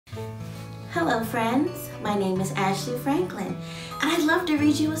Hello friends, my name is Ashley Franklin and I'd love to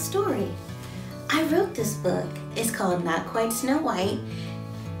read you a story. I wrote this book. It's called Not Quite Snow White.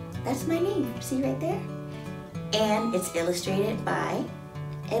 That's my name, see right there? And it's illustrated by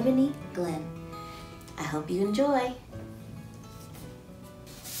Ebony Glenn. I hope you enjoy.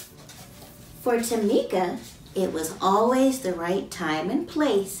 For Tameika, it was always the right time and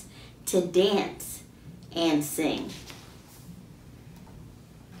place to dance and sing.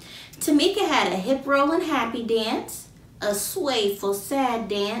 Tameika had a hip-rolling happy dance, a swayful sad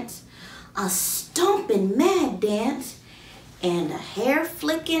dance, a stomping mad dance, and a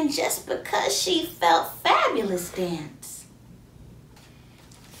hair-flicking just because she felt fabulous dance.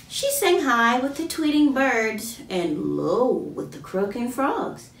 She sang high with the tweeting birds and low with the croaking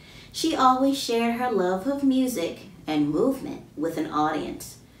frogs. She always shared her love of music and movement with an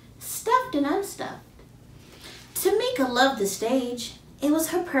audience, stuffed and unstuffed. Tameika loved the stage. It was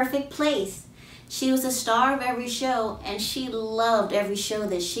her perfect place. She was a star of every show, and she loved every show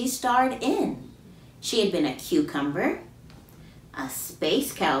that she starred in. She had been a cucumber, a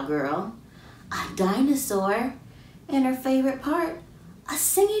space cowgirl, a dinosaur, and her favorite part, a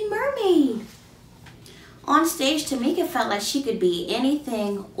singing mermaid. On stage, Tameika felt like she could be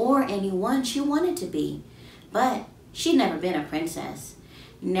anything or anyone she wanted to be, but she'd never been a princess.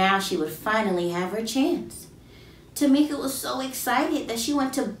 Now she would finally have her chance. Tameika was so excited that she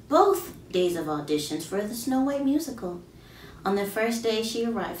went to both days of auditions for the Snow White musical. On the first day, she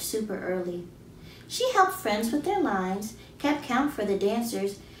arrived super early. She helped friends with their lines, kept count for the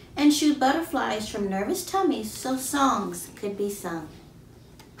dancers, and shooed butterflies from nervous tummies so songs could be sung.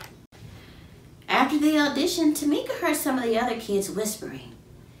 After the audition, Tameika heard some of the other kids whispering,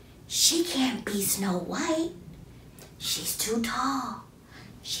 "She can't be Snow White. She's too tall.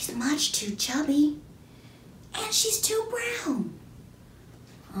 She's much too chubby. And she's too brown."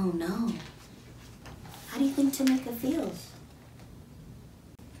 Oh no. How do you think Tameika feels?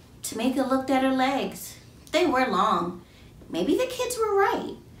 Tameika looked at her legs. They were long. Maybe the kids were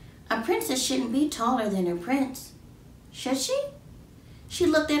right. A princess shouldn't be taller than her prince. Should she? She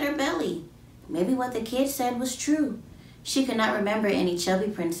looked at her belly. Maybe what the kids said was true. She could not remember any chubby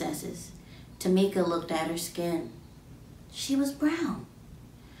princesses. Tameika looked at her skin. She was brown.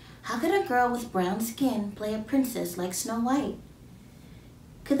 How could a girl with brown skin play a princess like Snow White?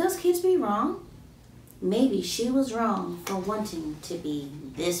 Could those kids be wrong? Maybe she was wrong for wanting to be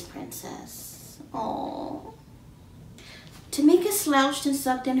this princess. Aww. Tameika slouched and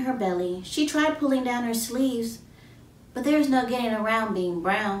sucked in her belly. She tried pulling down her sleeves, but there was no getting around being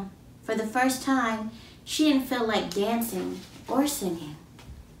brown. For the first time, she didn't feel like dancing or singing.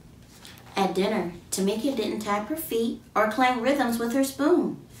 At dinner, Tameika didn't tap her feet or clang rhythms with her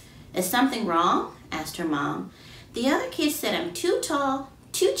spoon. "Is something wrong?" asked her mom. "The other kids said I'm too tall,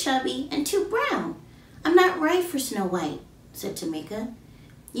 too chubby, and too brown. I'm not right for Snow White," said Tameika.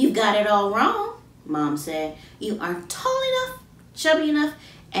 "You've got it all wrong," Mom said. "You aren't tall enough, chubby enough,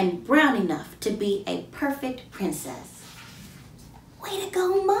 and brown enough to be a perfect princess." "Way to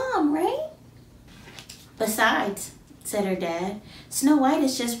go, Mom, right?" "Besides," said her dad, "Snow White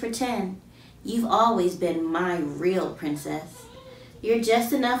is just pretend. You've always been my real princess. You're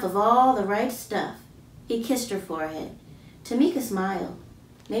just enough of all the right stuff." He kissed her forehead. Tameika smiled.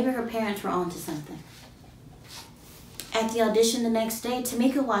 Maybe her parents were onto something. At the audition the next day,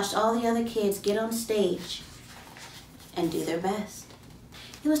 Tameika watched all the other kids get on stage and do their best.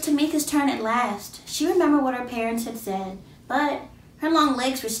 It was Tameika's turn at last. She remembered what her parents had said, but her long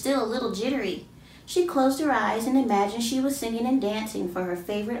legs were still a little jittery. She closed her eyes and imagined she was singing and dancing for her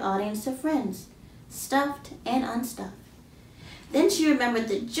favorite audience of friends, stuffed and unstuffed. Then she remembered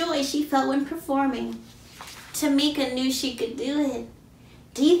the joy she felt when performing. Tameika knew she could do it.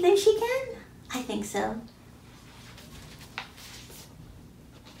 Do you think she can? I think so.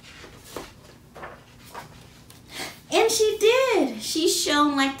 And she did. She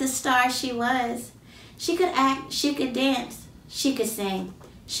shone like the star she was. She could act, she could dance, she could sing.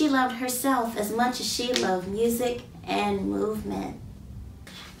 She loved herself as much as she loved music and movement.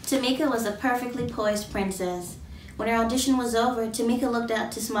 Tameika was a perfectly poised princess. When her audition was over, Tameika looked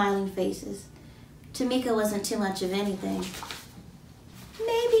out to smiling faces. Tameika wasn't too much of anything.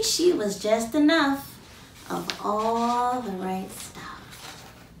 Maybe she was just enough of all the right stuff.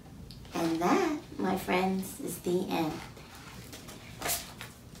 And that, my friends, is the end.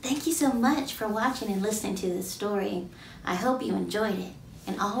 Thank you so much for watching and listening to this story. I hope you enjoyed it.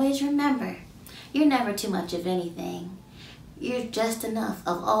 And always remember, you're never too much of anything. You're just enough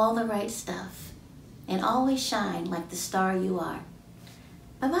of all the right stuff. And always shine like the star you are.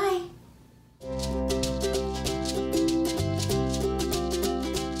 Bye-bye.